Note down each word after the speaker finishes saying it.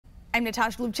I'm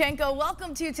Natasha Lubchenko.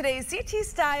 Welcome to today's CT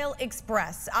Style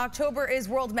Express. October is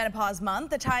World Menopause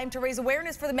Month, a time to raise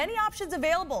awareness for the many options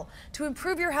available to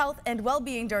improve your health and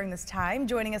well-being during this time.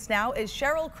 Joining us now is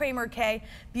Cheryl Kramer-Kay,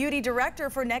 Beauty Director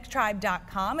for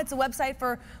NextTribe.com. It's a website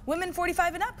for women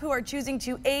 45 and up who are choosing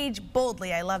to age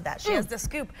boldly. I love that. She has the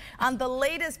scoop on the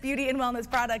latest beauty and wellness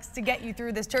products to get you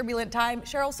through this turbulent time.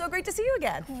 Cheryl, so great to see you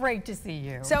again. Great to see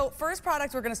you. So first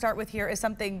product we're going to start with here is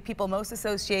something people most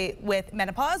associate with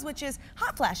menopause, which is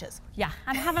hot flashes. Yeah,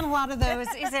 I'm having a lot of those.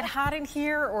 Is it hot in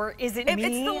here or is it me?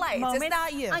 It's the lights, moment? It's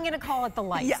not you. I'm going to call it the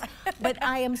lights. Yeah. But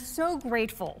I am so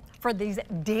grateful for these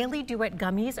Daily Duet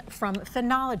gummies from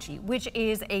Phenology, which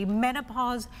is a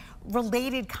menopause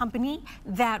related company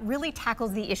that really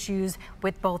tackles the issues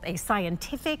with both a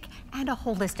scientific and a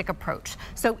holistic approach.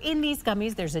 So in these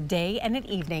gummies, there's a day and an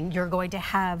evening. You're going to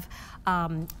have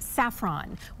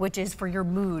saffron, which is for your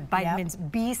mood, vitamins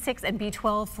B6 and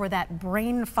B12 for that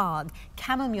brain fog,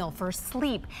 chamomile for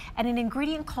sleep, and an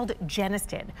ingredient called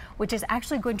Genistin, which is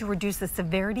actually going to reduce the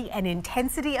severity and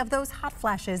intensity of those hot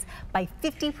flashes by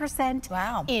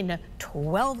 50% in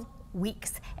 12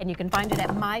 weeks, and you can find it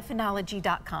at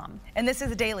myphenology.com. And this is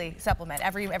a daily supplement,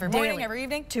 every morning, every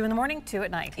evening? 2 in the morning, 2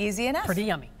 at night. Easy enough. Pretty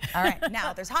yummy. All right,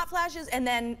 now there's hot flashes and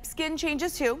then skin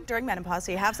changes too during menopause,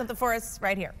 so you have something for us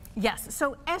right here. Yes,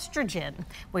 so estrogen,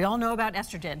 we all know about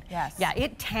estrogen. Yes. Yeah,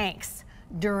 it tanks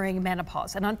during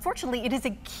menopause, and unfortunately it is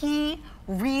a key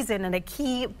reason and a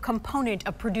key component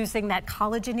of producing that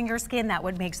collagen in your skin, that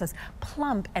what makes us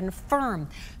plump and firm.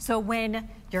 So when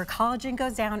your collagen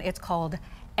goes down, it's called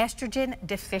estrogen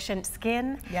deficient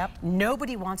skin.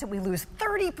 Nobody wants it. We lose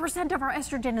 30% of our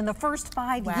estrogen in the first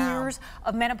 5 years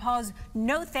of menopause.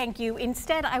 No thank you.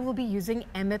 Instead, I will be using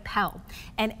Emipel.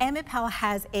 And Emipel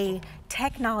has a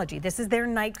technology. This is their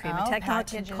night cream, a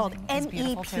technology called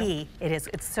MEP. It is.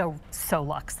 It's so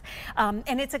luxe.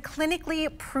 And it's a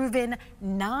clinically proven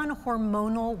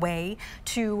non-hormonal way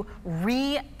to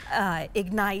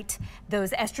reignite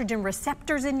those estrogen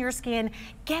receptors in your skin,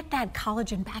 get that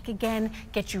collagen back again,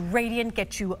 get you radiant,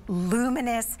 get you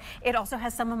luminous. It also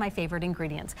has some of my favorite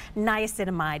ingredients: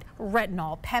 niacinamide,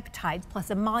 retinol, peptides, plus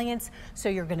emollients, so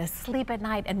you're gonna sleep at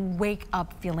night and wake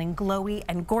up feeling glowy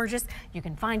and gorgeous. You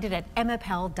can find it at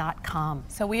Emipel.com.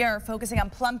 So we are focusing on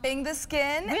plumping the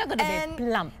skin. We are gonna be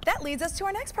plump. That leads us to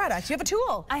our next product. You have a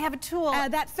tool. I have a tool.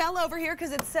 That fell over here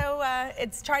because it's so,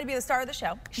 it's trying to be the star of the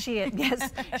show. She is,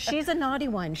 yes. She's a naughty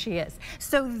one, she is.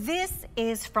 So this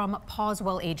is from Pause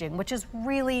Well Aging, which is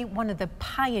really one of the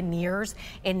pioneers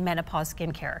in menopause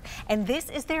skincare. And this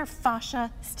is their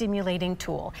fascia stimulating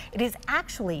tool. It is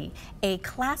actually a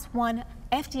Class 1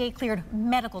 FDA cleared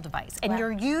medical device, and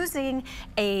you're using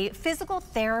a physical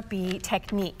therapy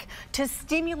technique to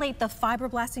stimulate the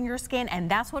fibroblasts in your skin,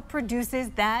 and that's what produces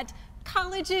that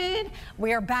collagen.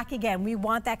 We are back again. We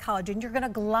want that collagen. You're gonna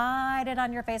glide it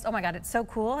on your face. Oh my God, it's so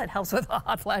cool. It helps with a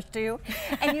hot flash too.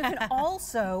 And you can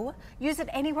also use it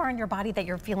anywhere in your body that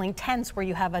you're feeling tense, where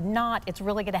you have a knot. It's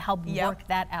really gonna help work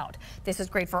that out. This is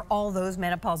great for all those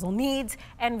menopausal needs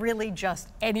and really just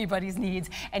anybody's needs.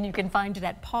 And you can find it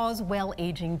at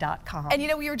pausewellaging.com. And you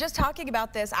know, we were just talking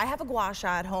about this. I have a gua sha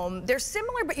at home. They're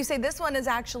similar, but you say this one is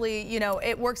actually, you know,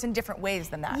 it works in different ways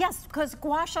than that. Yes, because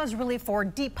gua sha is really for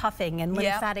depuffing and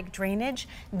lymphatic drainage.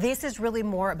 This is really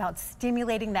more about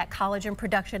stimulating that collagen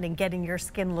production and getting your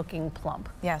skin looking plump.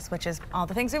 Yes, which is all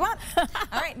the things we want.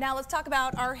 All right, now let's talk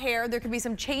about our hair. There could be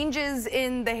some changes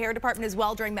in the hair department as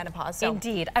well during menopause. So.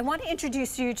 Indeed. I want to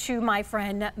introduce you to my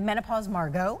friend Menopause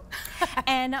Margot.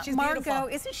 And she's Margot, beautiful.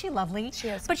 Isn't she lovely? She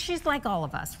is. But she's like all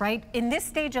of us, right? In this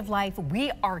stage of life,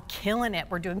 we are killing it.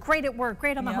 We're doing great at work,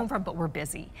 great on the home front, but we're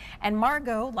busy. And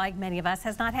Margot, like many of us,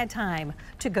 has not had time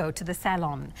to go to the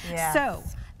salon. Yes. So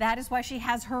that is why she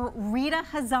has her Rita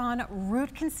Hazan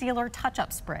Root Concealer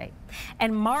Touch-Up Spray.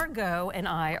 And Margot and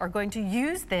I are going to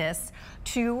use this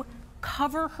to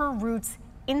cover her roots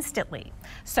instantly.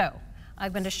 So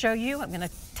I'm going to show you. I'm going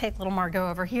to take little Margot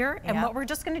over here. And what we're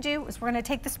just going to do is we're going to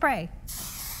take the spray.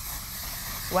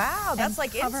 Wow, that's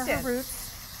like cover instant. her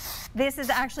roots. This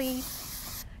is actually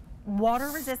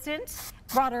water resistant,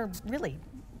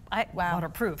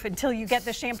 waterproof. Until you get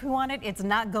the shampoo on it, it's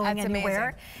not going anywhere.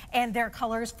 Amazing. And there are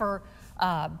colors for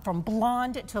from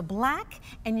blonde to black,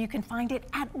 and you can find it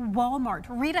at Walmart.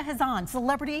 Rita Hazan,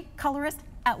 celebrity colorist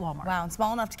at Walmart. Wow, and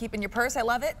small enough to keep in your purse. I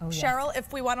love it. Oh, yes. Cheryl,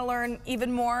 if we want to learn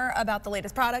even more about the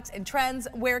latest products and trends,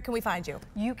 where can we find you?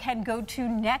 You can go to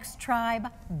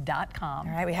NextTribe.com.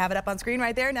 All right, we have it up on screen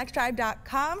right there,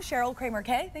 NextTribe.com. Cheryl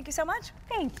Kramer-Kay, thank you so much.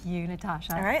 Thank you,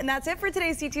 Natasha. All right, and that's it for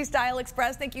today's CT Style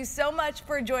Express. Thank you so much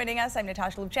for joining us. I'm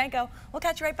Natasha Lubchenko. We'll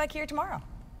catch you right back here tomorrow.